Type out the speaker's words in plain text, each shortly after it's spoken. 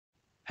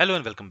Hello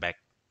and welcome back.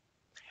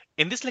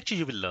 In this lecture,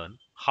 you will learn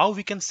how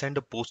we can send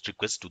a post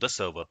request to the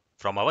server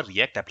from our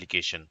React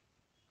application.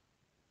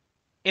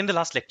 In the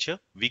last lecture,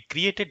 we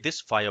created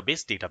this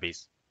Firebase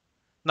database.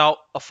 Now,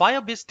 a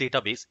Firebase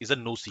database is a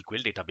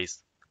NoSQL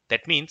database.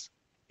 That means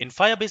in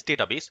Firebase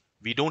database,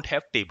 we don't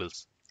have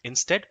tables.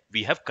 Instead,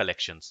 we have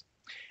collections.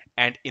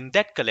 And in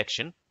that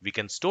collection, we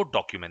can store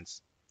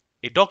documents.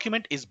 A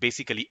document is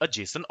basically a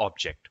JSON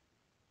object.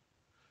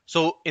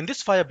 So in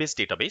this Firebase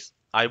database,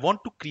 I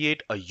want to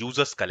create a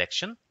users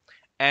collection.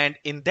 And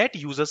in that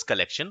users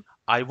collection,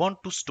 I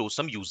want to store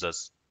some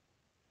users.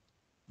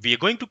 We are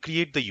going to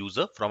create the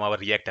user from our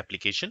React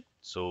application.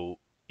 So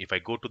if I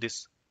go to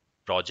this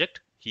project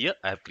here,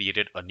 I have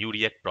created a new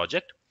React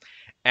project.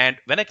 And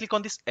when I click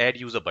on this add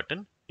user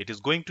button, it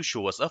is going to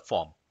show us a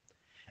form.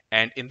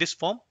 And in this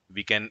form,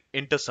 we can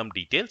enter some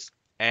details.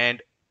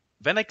 And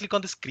when I click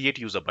on this create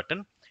user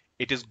button,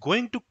 it is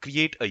going to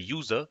create a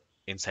user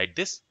inside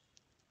this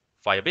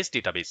Firebase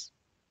database.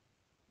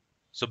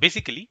 So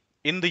basically,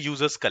 in the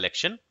users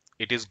collection,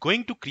 it is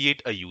going to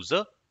create a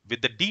user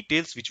with the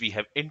details which we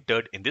have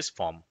entered in this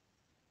form.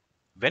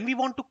 When we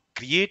want to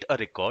create a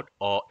record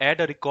or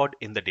add a record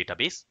in the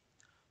database,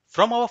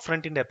 from our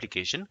front-end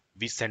application,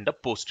 we send a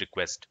post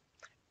request.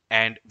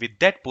 And with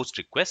that post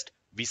request,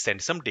 we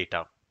send some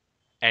data.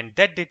 And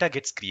that data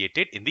gets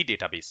created in the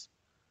database.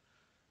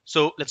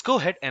 So let's go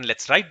ahead and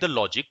let's write the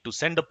logic to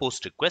send a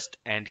post request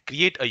and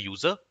create a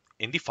user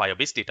in the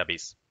Firebase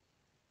database.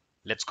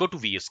 Let's go to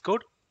VS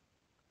Code.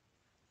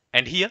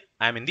 And here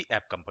I'm in the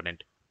app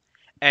component.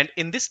 And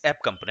in this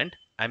app component,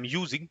 I'm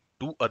using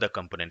two other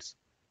components.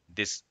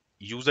 This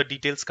user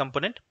details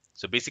component.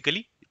 So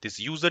basically, this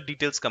user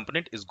details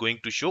component is going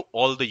to show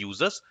all the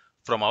users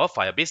from our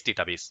Firebase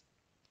database.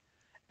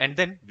 And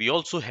then we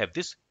also have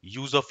this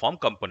user form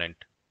component.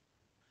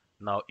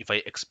 Now, if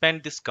I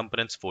expand this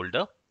components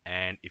folder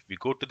and if we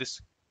go to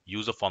this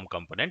user form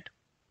component,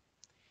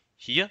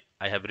 here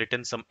I have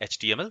written some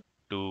HTML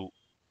to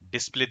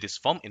display this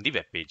form in the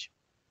web page.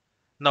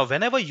 Now,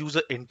 whenever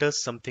user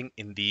enters something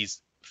in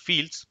these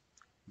fields,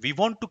 we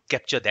want to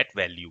capture that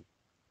value.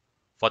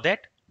 For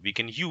that, we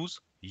can use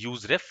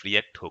useRef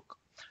React hook.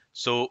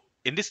 So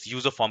in this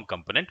user form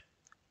component,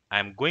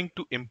 I'm going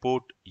to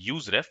import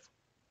useRef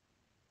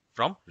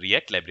from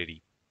React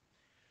library.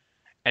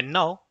 And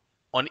now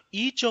on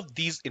each of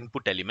these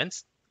input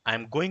elements,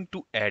 I'm going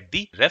to add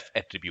the ref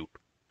attribute.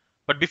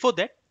 But before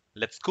that,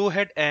 let's go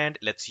ahead and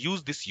let's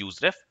use this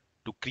useRef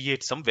to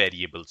create some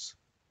variables.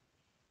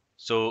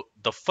 So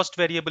the first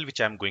variable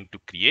which I'm going to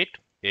create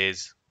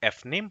is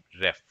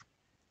fnameref.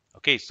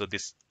 Okay, so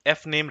this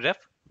fnameref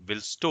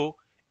will store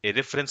a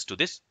reference to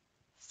this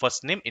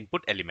first name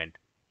input element.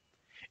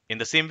 In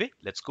the same way,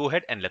 let's go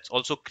ahead and let's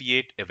also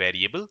create a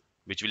variable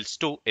which will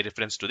store a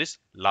reference to this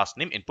last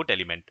name input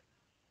element.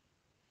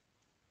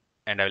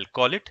 And I will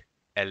call it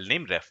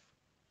lnameref.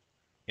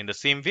 In the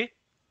same way,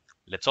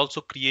 let's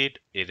also create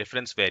a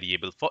reference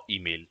variable for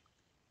email.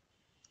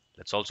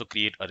 Let's also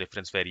create a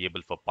reference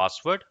variable for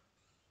password.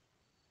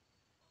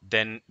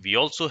 Then we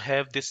also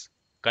have this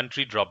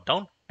country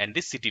dropdown and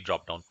this city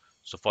dropdown.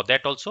 So for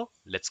that also,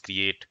 let's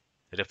create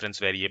reference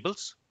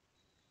variables.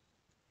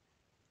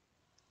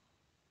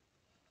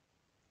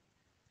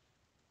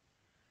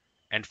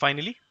 And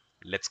finally,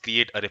 let's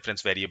create a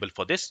reference variable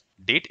for this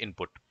date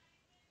input.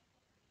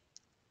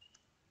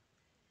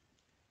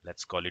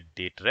 Let's call it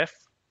dateref.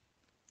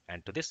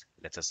 And to this,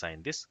 let's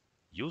assign this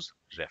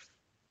useRef.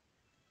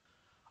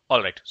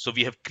 All right, so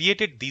we have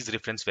created these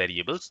reference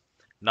variables.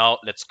 Now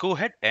let's go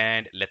ahead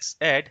and let's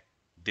add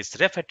this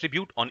ref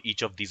attribute on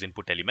each of these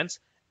input elements.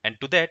 And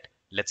to that,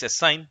 let's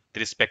assign the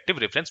respective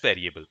reference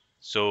variable.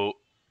 So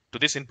to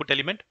this input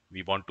element,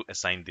 we want to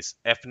assign this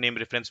fname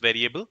reference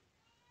variable.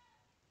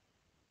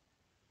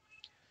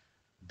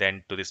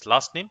 Then to this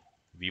last name,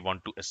 we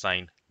want to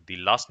assign the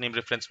last name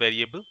reference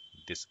variable,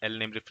 this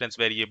lname reference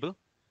variable.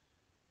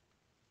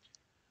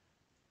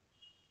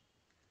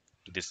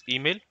 To this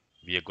email,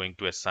 we are going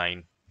to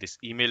assign this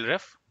email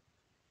ref.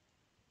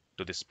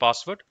 To this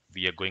password,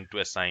 we are going to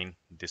assign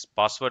this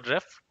password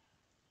ref.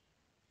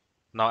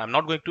 Now I'm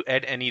not going to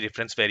add any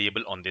reference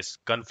variable on this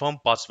confirm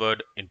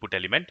password input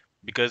element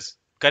because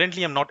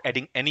currently I'm not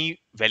adding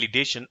any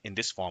validation in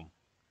this form.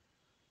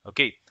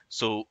 Okay,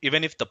 so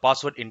even if the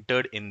password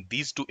entered in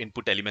these two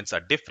input elements are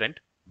different,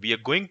 we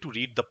are going to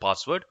read the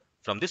password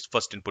from this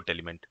first input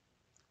element,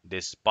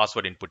 this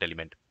password input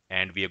element,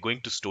 and we are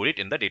going to store it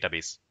in the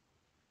database.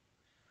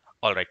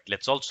 All right,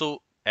 let's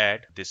also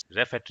add this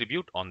ref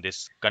attribute on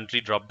this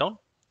country dropdown.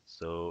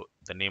 So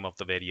the name of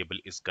the variable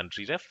is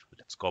country ref.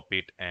 Let's copy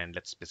it and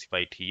let's specify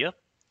it here.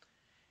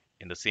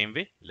 In the same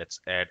way, let's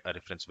add a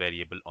reference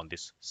variable on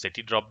this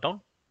city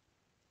dropdown.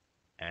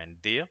 And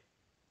there,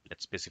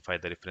 let's specify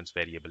the reference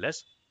variable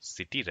as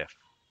city ref.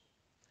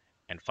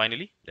 And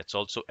finally, let's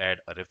also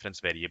add a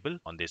reference variable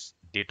on this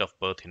date of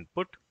birth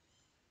input.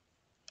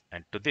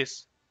 And to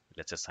this,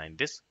 let's assign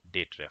this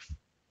date ref.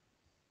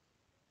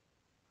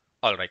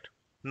 All right.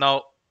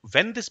 Now,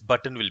 when this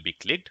button will be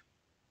clicked,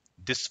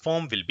 this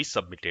form will be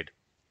submitted.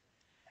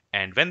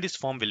 And when this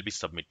form will be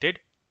submitted,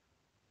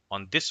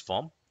 on this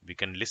form, we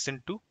can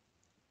listen to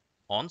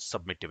on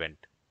submit event.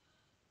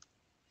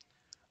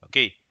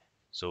 Okay,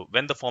 so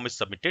when the form is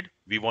submitted,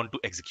 we want to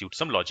execute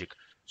some logic.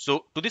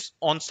 So to this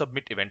on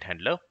submit event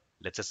handler,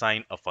 let's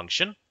assign a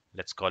function.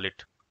 Let's call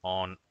it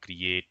on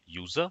create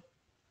user,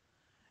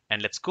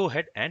 and let's go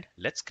ahead and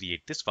let's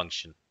create this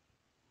function.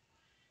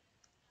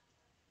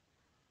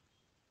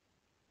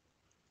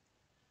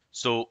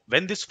 So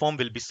when this form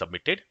will be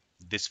submitted,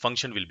 this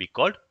function will be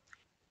called.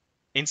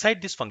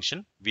 Inside this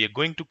function, we are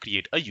going to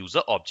create a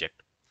user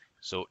object.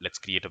 So let's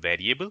create a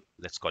variable.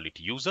 Let's call it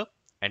user.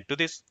 And to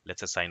this,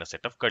 let's assign a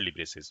set of curly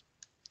braces.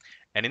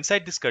 And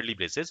inside this curly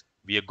braces,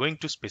 we are going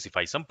to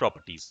specify some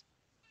properties.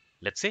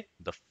 Let's say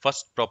the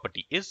first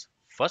property is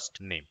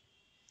first name.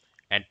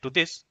 And to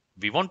this,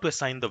 we want to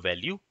assign the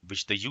value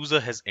which the user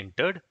has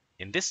entered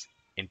in this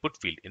input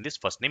field, in this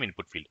first name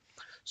input field.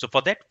 So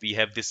for that, we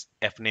have this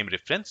fname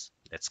reference.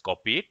 Let's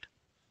copy it.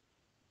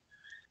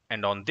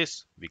 And on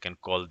this, we can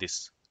call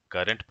this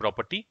current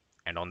property.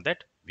 And on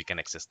that, we can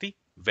access the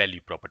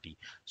value property.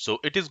 So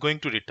it is going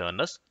to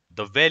return us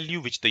the value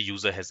which the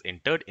user has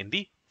entered in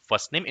the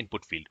first name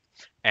input field.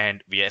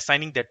 And we are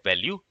assigning that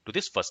value to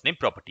this first name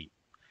property.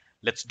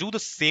 Let's do the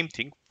same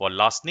thing for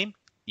last name,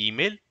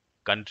 email,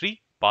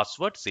 country,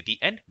 password, city,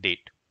 and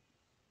date.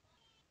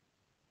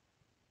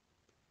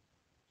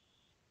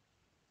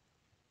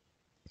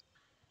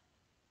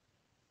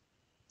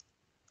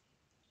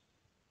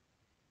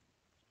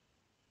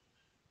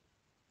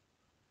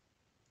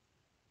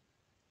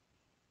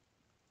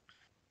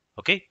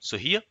 Okay, so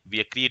here we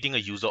are creating a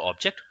user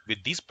object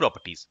with these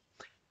properties.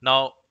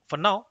 Now, for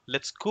now,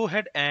 let's go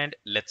ahead and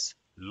let's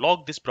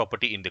log this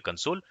property in the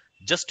console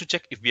just to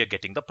check if we are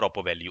getting the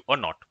proper value or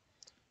not.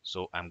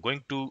 So I'm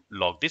going to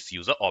log this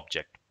user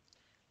object.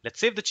 Let's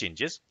save the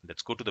changes.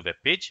 Let's go to the web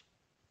page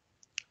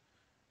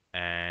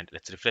and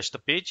let's refresh the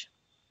page.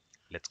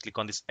 Let's click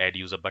on this add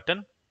user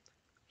button.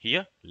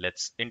 Here,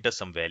 let's enter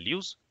some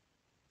values.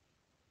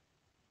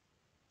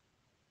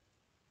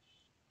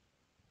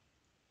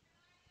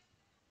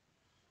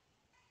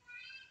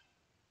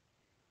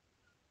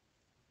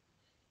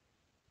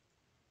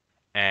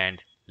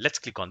 And let's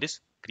click on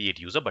this create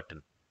user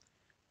button.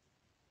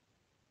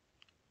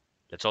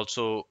 Let's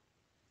also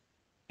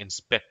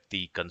inspect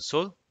the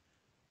console.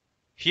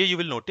 Here you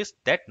will notice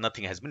that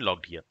nothing has been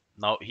logged here.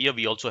 Now here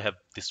we also have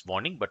this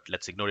warning, but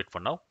let's ignore it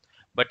for now.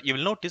 But you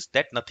will notice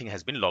that nothing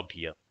has been logged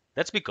here.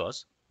 That's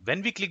because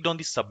when we clicked on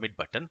the submit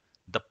button,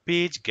 the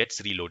page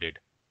gets reloaded.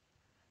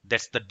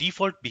 That's the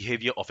default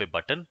behavior of a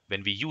button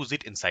when we use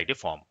it inside a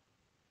form.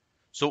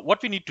 So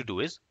what we need to do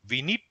is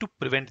we need to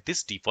prevent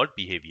this default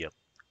behavior.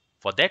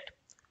 For that,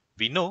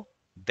 we know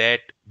that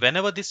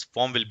whenever this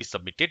form will be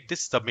submitted,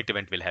 this submit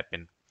event will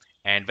happen.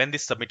 And when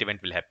this submit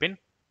event will happen,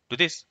 to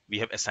this, we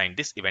have assigned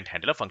this event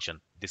handler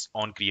function, this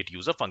on create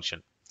user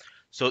function.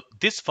 So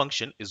this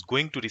function is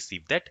going to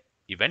receive that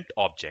event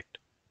object,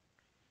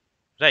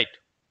 right?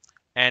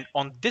 And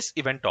on this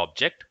event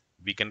object,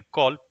 we can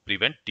call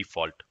prevent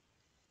default.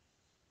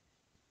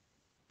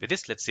 With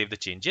this, let's save the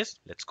changes.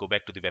 Let's go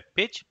back to the web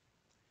page.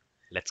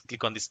 Let's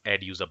click on this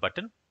add user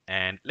button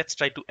and let's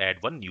try to add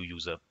one new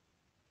user.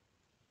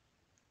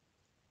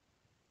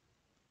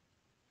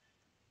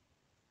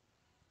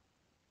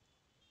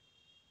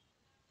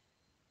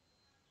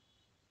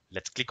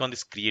 Let's click on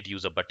this create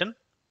user button.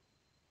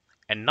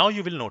 And now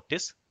you will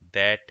notice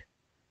that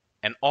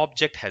an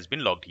object has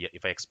been logged here.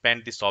 If I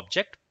expand this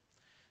object,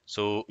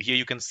 so here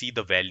you can see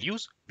the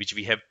values which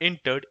we have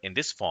entered in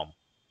this form.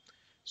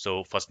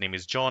 So first name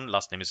is John,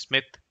 last name is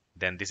Smith.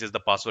 Then this is the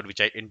password which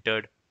I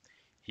entered.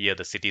 Here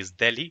the city is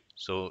Delhi.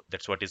 So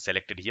that's what is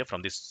selected here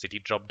from this city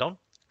drop down.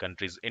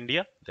 Country is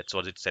India. That's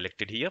what it's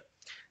selected here.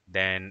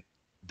 Then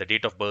the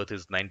date of birth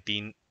is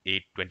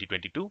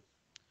 19/8/2022.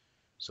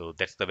 So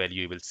that's the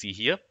value you will see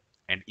here.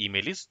 And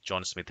email is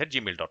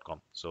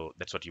johnsmith@gmail.com. So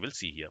that's what you will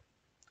see here.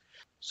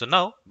 So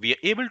now we are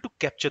able to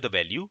capture the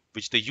value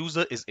which the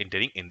user is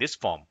entering in this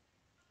form.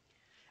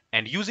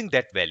 And using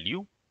that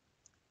value,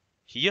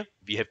 here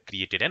we have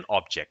created an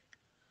object.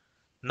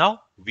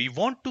 Now we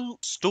want to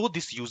store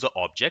this user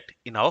object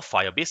in our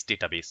Firebase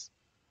database.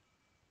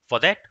 For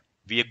that,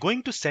 we are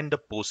going to send a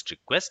post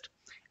request.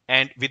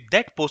 And with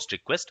that post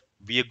request,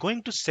 we are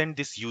going to send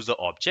this user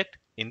object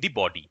in the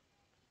body.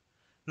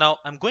 Now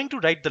I'm going to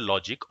write the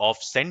logic of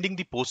sending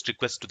the post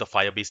request to the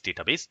Firebase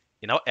database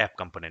in our app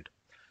component.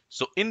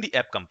 So in the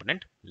app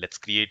component, let's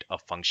create a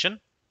function.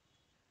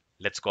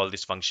 Let's call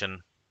this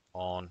function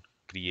on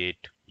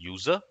create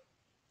user.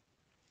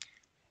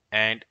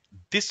 And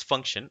this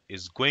function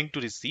is going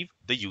to receive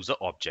the user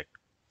object.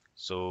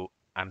 So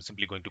I'm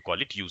simply going to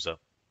call it user.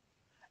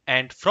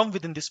 And from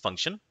within this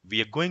function,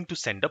 we are going to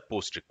send a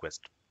post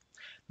request.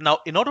 Now,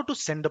 in order to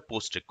send a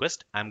post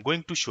request, I'm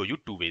going to show you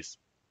two ways.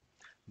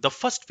 The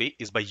first way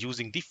is by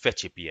using the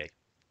fetch API.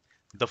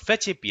 The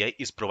fetch API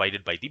is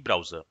provided by the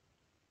browser.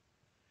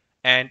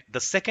 And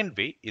the second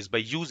way is by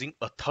using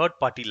a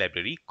third-party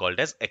library called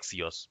as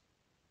Axios.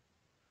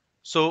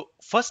 So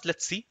first,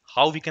 let's see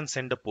how we can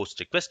send a post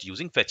request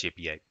using fetch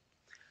API.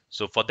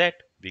 So for that,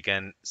 we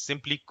can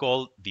simply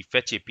call the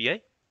fetch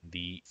API.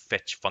 the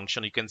fetch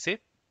function, you can say.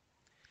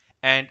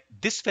 And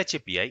this fetch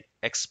API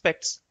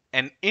expects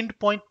an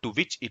endpoint to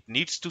which it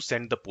needs to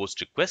send the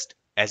post request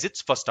as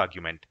its first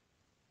argument.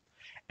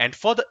 And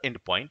for the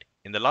endpoint,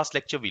 in the last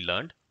lecture, we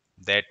learned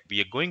that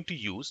we are going to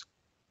use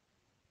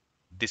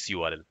this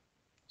URL.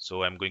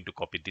 So I'm going to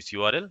copy this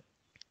URL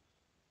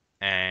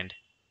and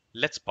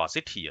let's pass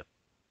it here.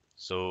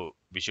 So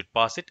we should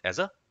pass it as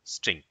a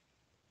string.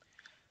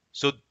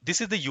 So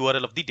this is the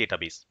URL of the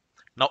database.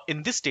 Now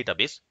in this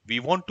database, we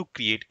want to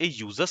create a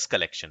users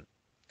collection.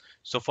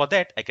 So for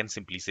that, I can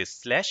simply say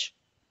slash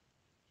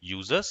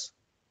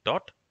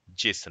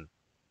users.json.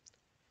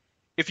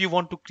 If you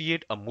want to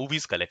create a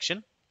movies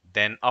collection,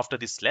 then after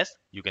this slash,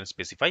 you can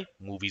specify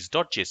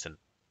movies.json.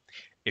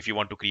 If you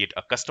want to create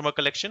a customer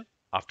collection,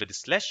 after this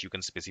slash, you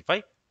can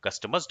specify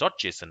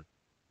customers.json.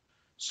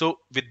 So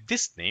with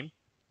this name,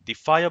 the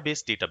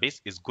Firebase database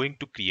is going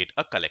to create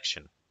a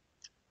collection.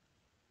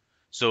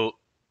 So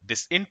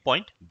this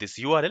endpoint, this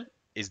URL,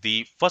 is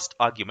the first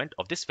argument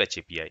of this fetch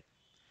API.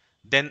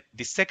 Then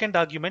the second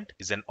argument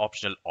is an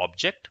optional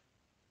object.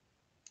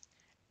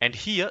 And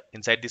here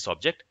inside this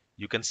object,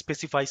 you can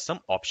specify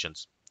some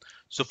options.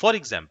 So for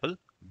example,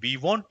 we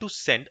want to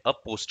send a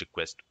post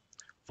request.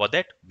 For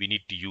that, we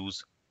need to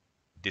use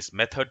this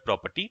method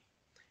property,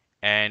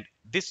 and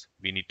this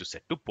we need to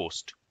set to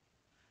post.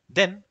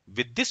 Then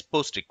with this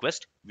post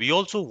request, we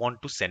also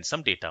want to send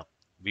some data.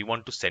 We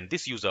want to send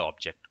this user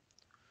object.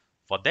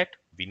 For that,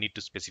 we need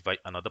to specify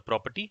another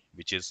property,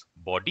 which is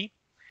body.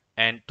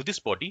 And to this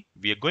body,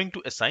 we are going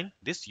to assign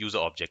this user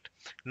object.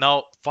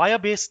 Now,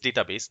 Firebase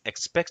database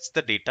expects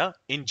the data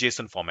in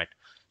JSON format.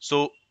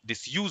 So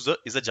this user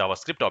is a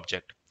JavaScript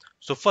object.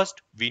 So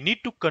first, we need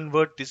to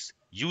convert this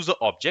user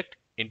object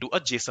into a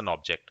JSON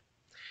object.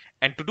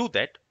 And to do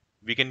that,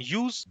 we can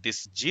use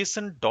this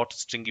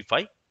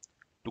JSON.stringify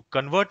to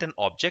convert an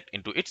object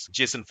into its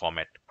JSON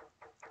format.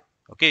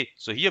 Okay,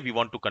 so here we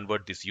want to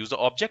convert this user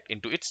object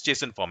into its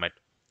JSON format.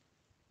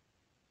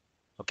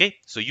 Okay,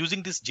 so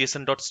using this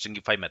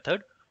JSON.stringify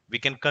method, we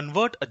can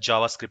convert a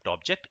JavaScript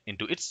object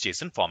into its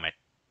JSON format.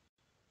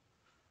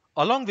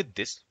 Along with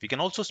this, we can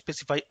also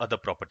specify other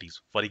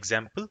properties, for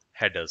example,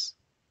 headers.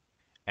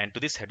 And to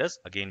this headers,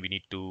 again, we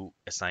need to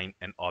assign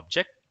an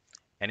object.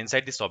 And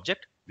inside this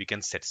object, we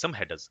can set some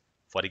headers.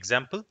 For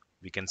example,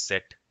 we can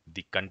set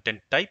the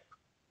content type.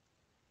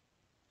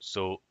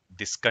 So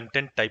this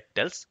content type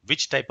tells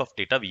which type of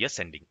data we are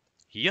sending.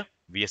 Here,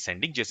 we are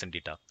sending JSON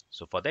data.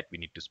 So for that, we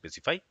need to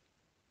specify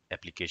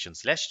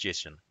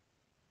application/JSON.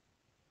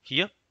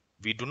 Here,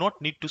 we do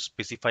not need to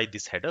specify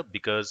this header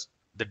because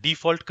the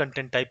default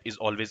content type is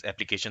always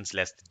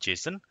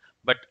application/JSON.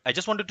 But I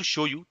just wanted to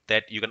show you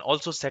that you can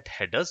also set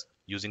headers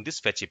using this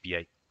fetch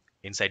API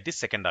inside this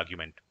second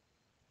argument.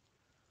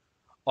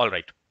 All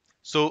right.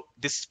 So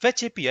this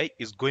fetch API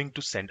is going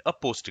to send a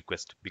post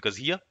request because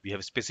here we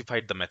have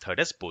specified the method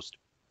as post.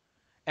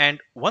 And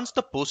once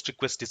the post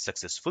request is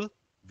successful,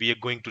 we are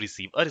going to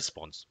receive a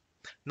response.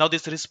 Now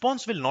this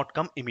response will not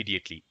come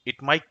immediately.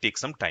 It might take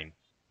some time.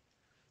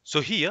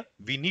 So here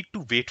we need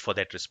to wait for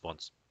that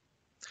response.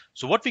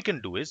 So what we can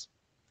do is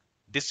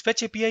this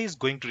fetch API is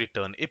going to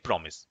return a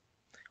promise.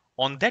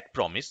 On that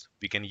promise,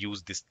 we can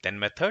use this then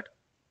method,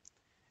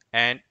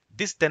 and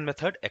this then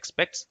method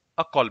expects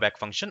a callback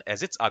function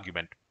as its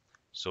argument.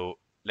 So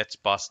let's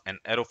pass an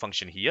arrow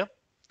function here,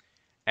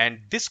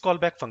 and this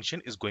callback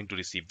function is going to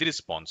receive the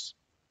response.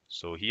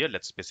 So here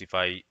let's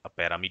specify a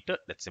parameter.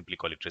 Let's simply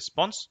call it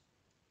response.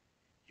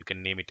 You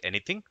can name it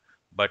anything,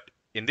 but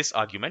in this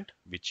argument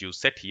which you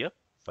set here,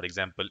 for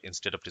example,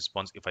 instead of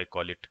response, if I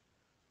call it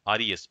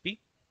RESP,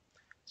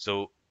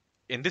 so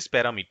in this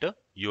parameter,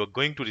 you are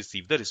going to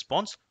receive the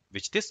response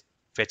which this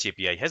fetch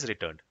API has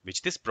returned,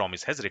 which this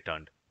promise has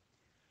returned.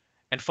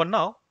 And for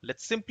now,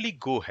 let's simply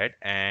go ahead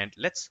and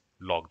let's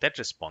log that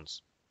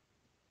response.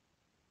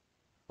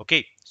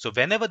 Okay, so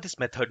whenever this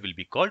method will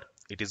be called,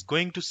 it is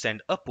going to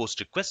send a post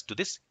request to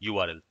this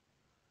URL.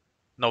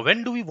 Now,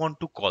 when do we want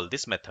to call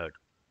this method?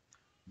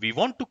 We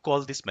want to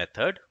call this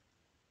method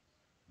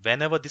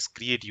whenever this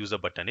create user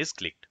button is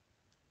clicked.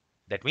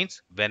 That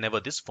means whenever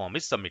this form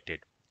is submitted.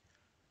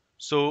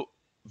 So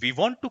we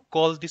want to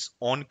call this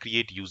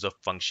onCreateUser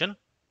function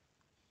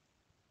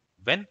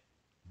when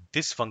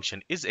this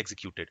function is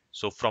executed.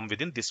 So from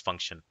within this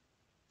function.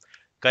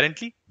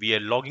 Currently, we are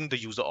logging the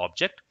user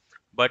object,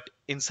 but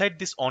inside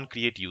this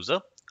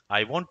onCreateUser,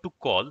 I want to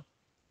call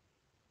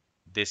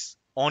this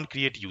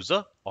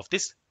onCreateUser of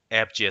this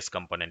app.js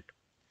component.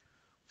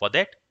 For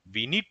that,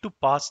 we need to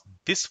pass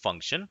this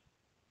function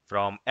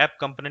from app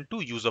component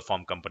to user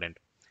form component.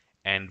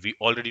 And we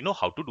already know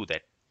how to do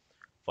that.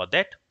 For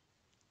that,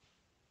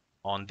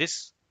 on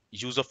this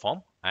user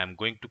form, I am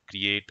going to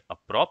create a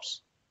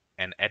props,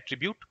 an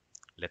attribute.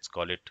 Let's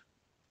call it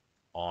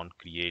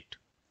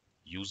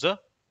onCreateUser.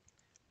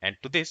 And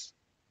to this,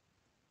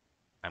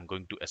 I'm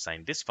going to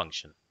assign this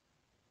function.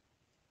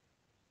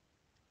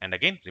 And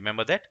again,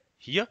 remember that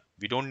here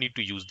we don't need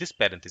to use this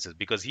parenthesis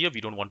because here we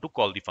don't want to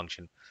call the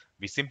function.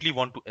 We simply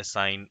want to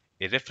assign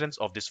a reference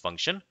of this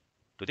function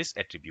to this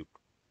attribute.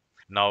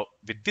 Now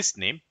with this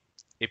name,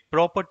 a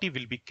property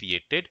will be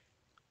created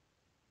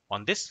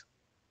on this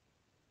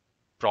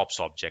props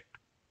object.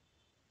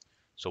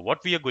 So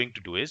what we are going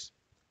to do is,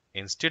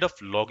 instead of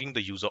logging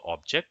the user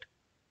object,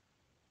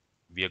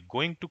 we are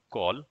going to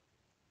call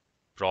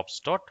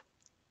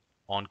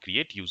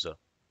props.onCreateUser.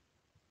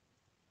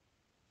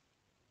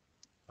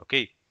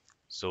 Okay,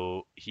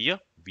 so here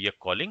we are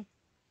calling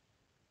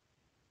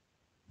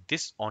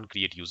this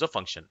onCreateUser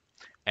function,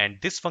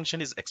 and this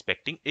function is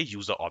expecting a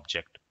user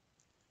object.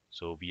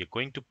 So we are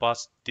going to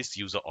pass this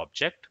user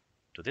object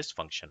to this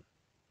function.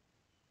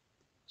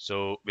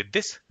 So with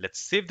this, let's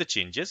save the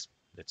changes.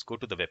 Let's go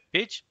to the web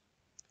page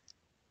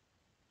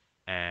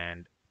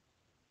and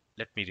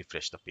let me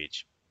refresh the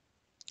page.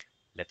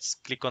 Let's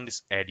click on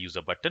this add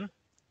user button.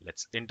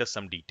 Let's enter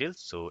some details.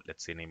 So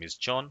let's say name is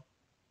John,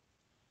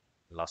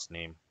 last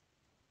name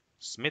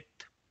Smith,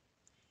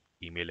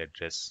 email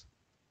address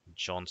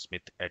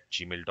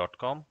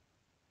johnsmith@gmail.com.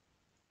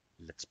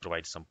 Let's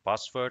provide some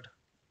password.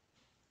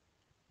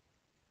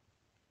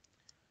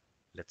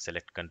 Let's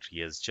select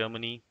country as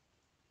Germany,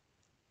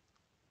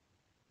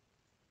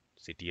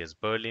 city as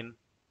Berlin.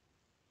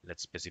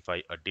 Let's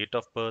specify a date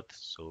of birth.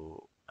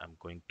 So I'm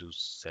going to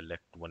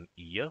select one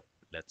year.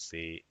 Let's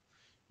say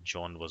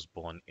John was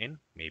born in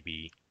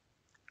maybe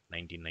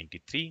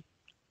 1993,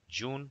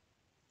 June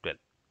 12.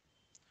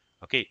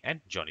 Okay,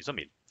 and John is a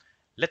male.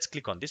 Let's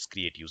click on this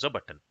create user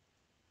button.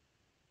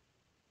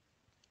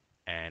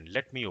 And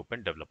let me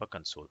open developer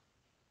console.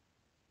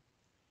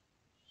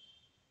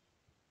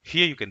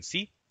 Here you can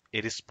see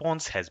a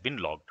response has been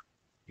logged.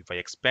 If I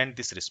expand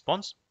this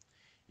response,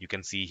 you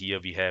can see here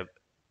we have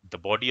the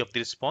body of the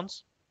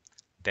response,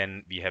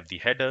 then we have the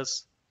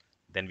headers,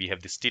 then we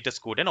have the status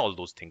code and all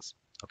those things.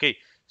 Okay,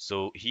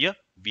 so here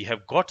we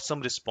have got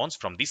some response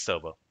from the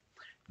server.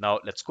 Now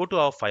let's go to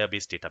our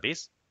Firebase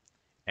database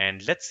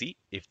and let's see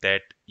if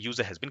that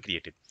user has been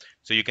created.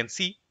 So you can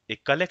see a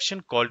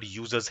collection called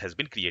users has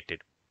been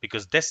created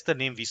because that's the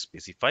name we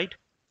specified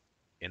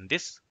in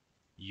this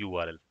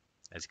URL,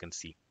 as you can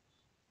see.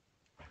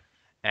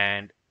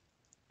 And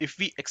if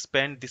we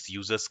expand this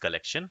users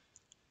collection,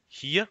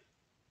 here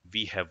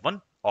we have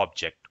one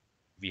object,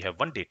 we have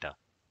one data.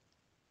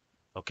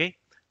 Okay,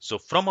 so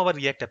from our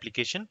React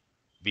application,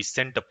 we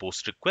sent a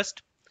post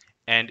request,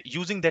 and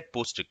using that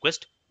post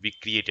request, we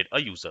created a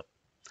user.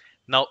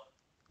 Now,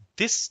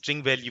 this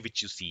string value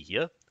which you see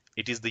here,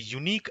 it is the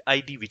unique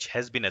ID which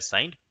has been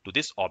assigned to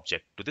this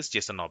object, to this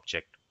JSON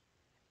object.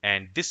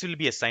 And this will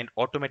be assigned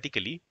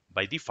automatically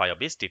by the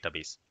Firebase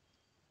database.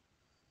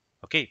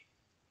 Okay,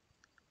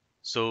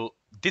 so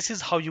this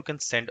is how you can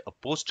send a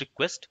post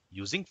request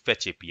using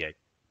Fetch API.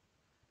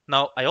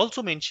 Now, I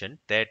also mentioned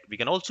that we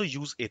can also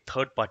use a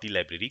third-party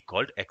library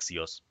called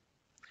Axios.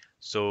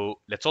 So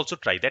let's also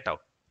try that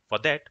out. For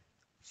that,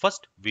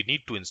 first we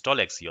need to install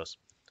Axios.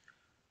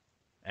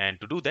 And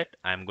to do that,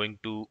 I'm going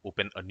to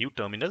open a new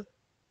terminal.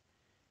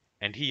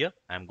 And here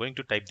I'm going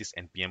to type this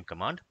npm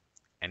command,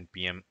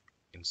 npm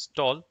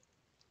install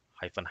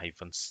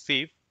 --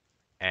 save.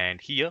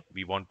 And here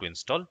we want to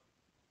install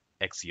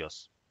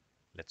Axios.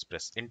 Let's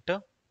press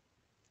enter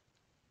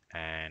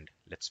and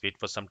let's wait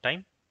for some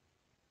time.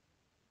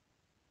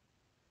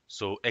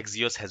 So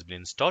Axios has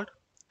been installed.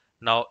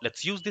 Now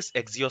let's use this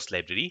Axios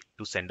library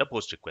to send a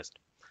post request.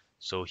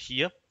 So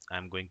here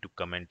I'm going to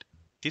comment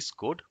this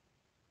code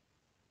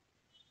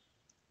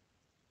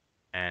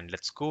and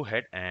let's go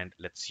ahead and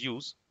let's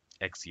use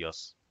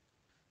Axios.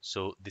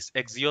 So this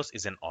Axios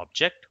is an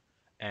object,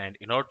 and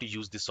in order to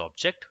use this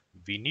object,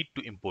 we need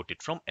to import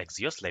it from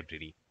Axios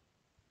library.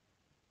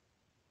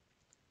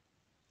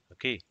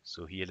 Okay,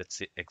 so here let's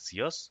say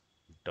Axios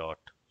dot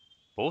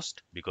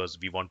post because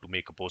we want to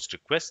make a post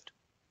request.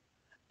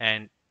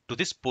 And to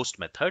this post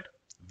method,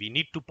 we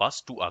need to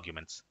pass two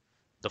arguments.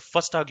 The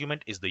first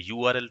argument is the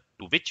URL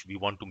to which we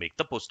want to make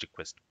the post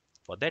request.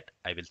 For that,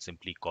 I will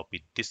simply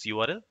copy this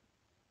URL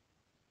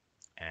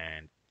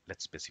and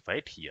let's specify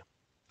it here.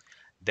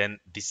 Then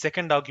the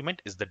second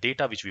argument is the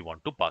data which we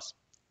want to pass.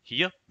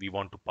 Here we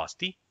want to pass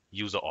the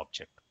user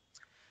object.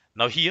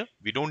 Now here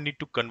we don't need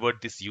to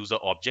convert this user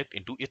object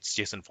into its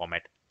JSON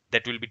format.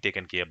 That will be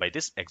taken care by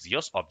this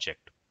Axios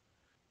object.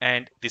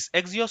 And this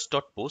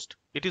Axios.post,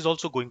 it is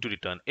also going to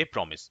return a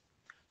promise.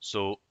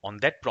 So on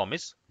that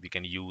promise, we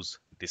can use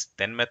this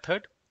then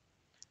method.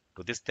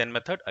 To this then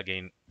method,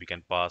 again, we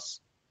can pass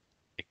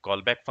a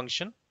callback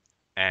function.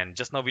 And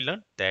just now we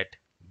learned that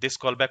this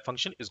callback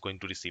function is going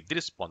to receive the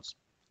response.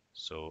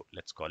 So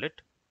let's call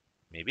it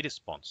maybe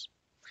response.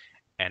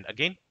 And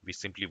again, we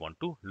simply want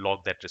to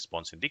log that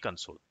response in the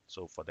console.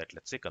 So for that,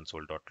 let's say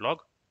console.log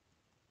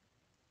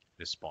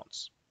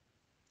response.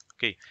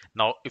 Okay,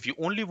 now if you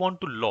only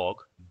want to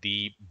log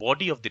the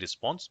body of the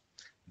response,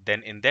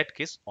 then in that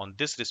case, on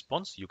this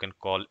response, you can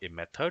call a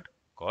method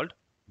called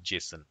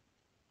JSON.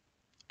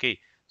 Okay,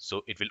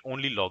 so it will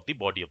only log the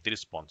body of the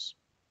response.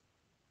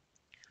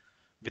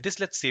 With this,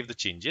 let's save the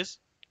changes.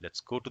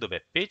 Let's go to the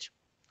web page.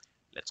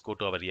 Let's go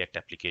to our React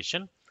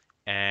application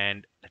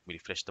and let me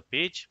refresh the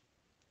page.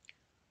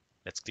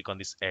 Let's click on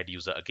this add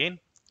user again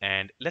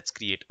and let's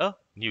create a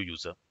new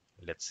user.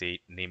 Let's say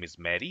name is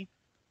Mary.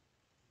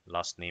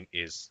 Last name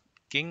is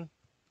King.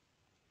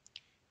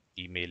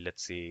 Email,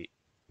 let's say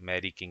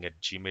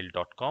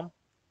maryking@gmail.com.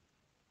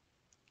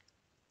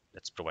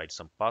 Let's provide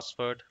some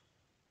password.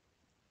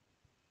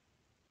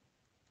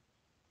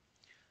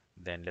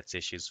 Then let's say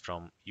she's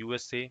from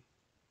USA,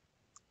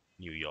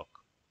 New York.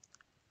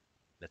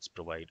 Let's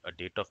provide a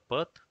date of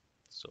birth.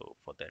 So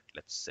for that,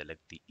 let's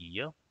select the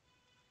year,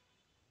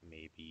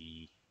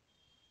 maybe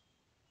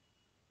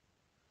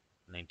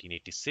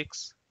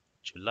 1986,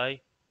 July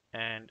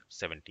and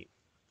 17.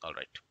 All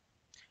right.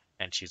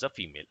 And she's a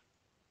female.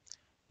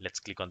 Let's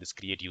click on this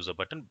create user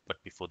button.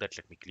 But before that,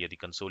 let me clear the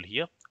console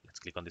here. Let's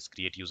click on this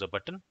create user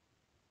button.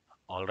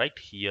 All right,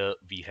 here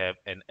we have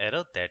an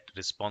error that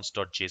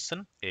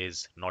response.json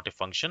is not a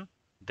function.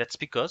 That's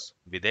because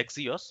with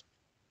Axios,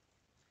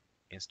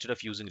 instead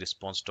of using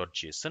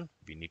response.json,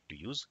 we need to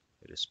use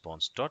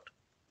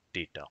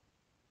response.data.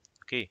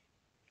 Okay,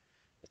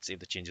 let's save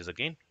the changes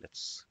again.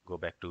 Let's go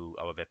back to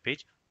our web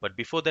page. But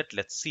before that,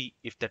 let's see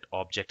if that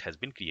object has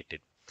been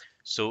created.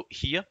 So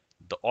here,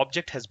 the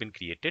object has been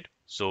created.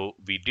 So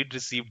we did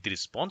receive the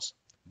response.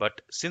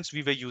 But since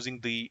we were using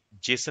the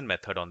JSON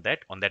method on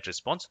that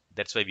response,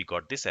 that's why we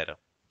got this error.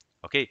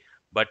 Okay,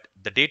 but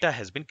the data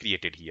has been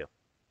created here.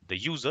 The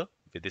user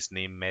with this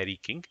name Mary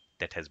King,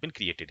 that has been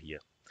created here.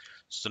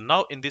 So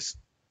now in this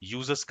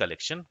users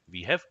collection,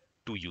 we have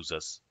two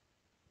users.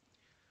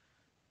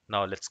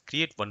 Now let's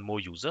create one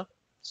more user.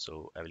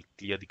 So I will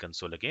clear the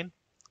console again.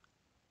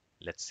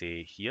 Let's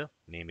say here,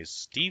 name is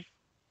Steve.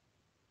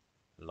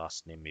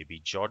 Last name may be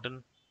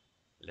Jordan.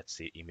 Let's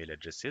say email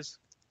address is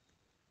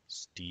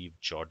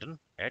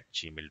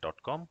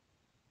stevejordan@gmail.com.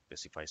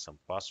 Specify some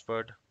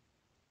password.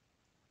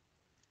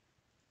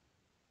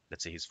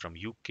 Let's say he's from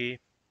UK,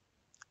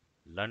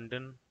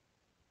 London.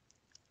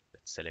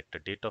 Let's select a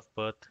date of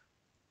birth,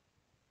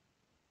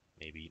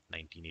 maybe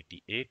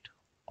 1988,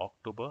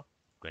 October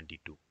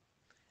 22,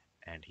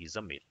 and he's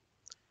a male.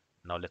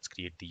 Now let's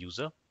create the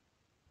user.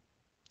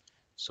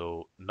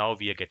 So now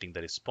we are getting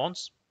the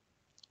response.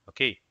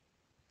 Okay.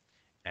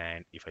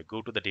 And if I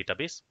go to the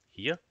database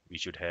here, we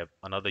should have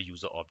another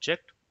user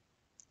object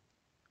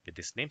with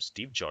this name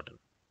Steve Jordan.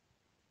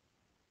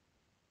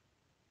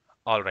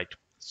 All right.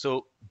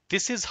 So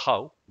this is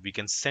how we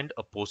can send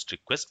a post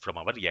request from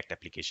our React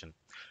application.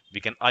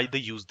 We can either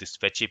use this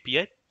fetch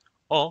API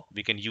or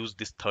we can use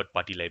this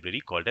third-party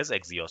library called as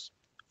Axios.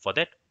 For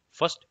that,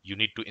 first you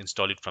need to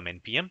install it from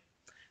npm.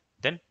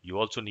 Then you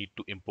also need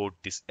to import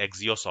this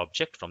Axios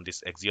object from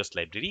this Axios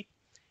library.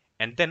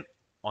 And then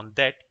on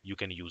that, you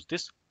can use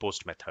this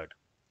post method.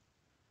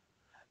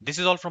 This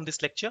is all from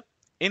this lecture.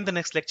 In the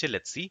next lecture,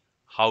 let's see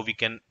how we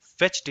can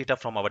fetch data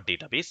from our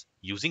database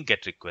using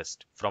GET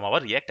request from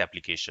our React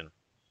application.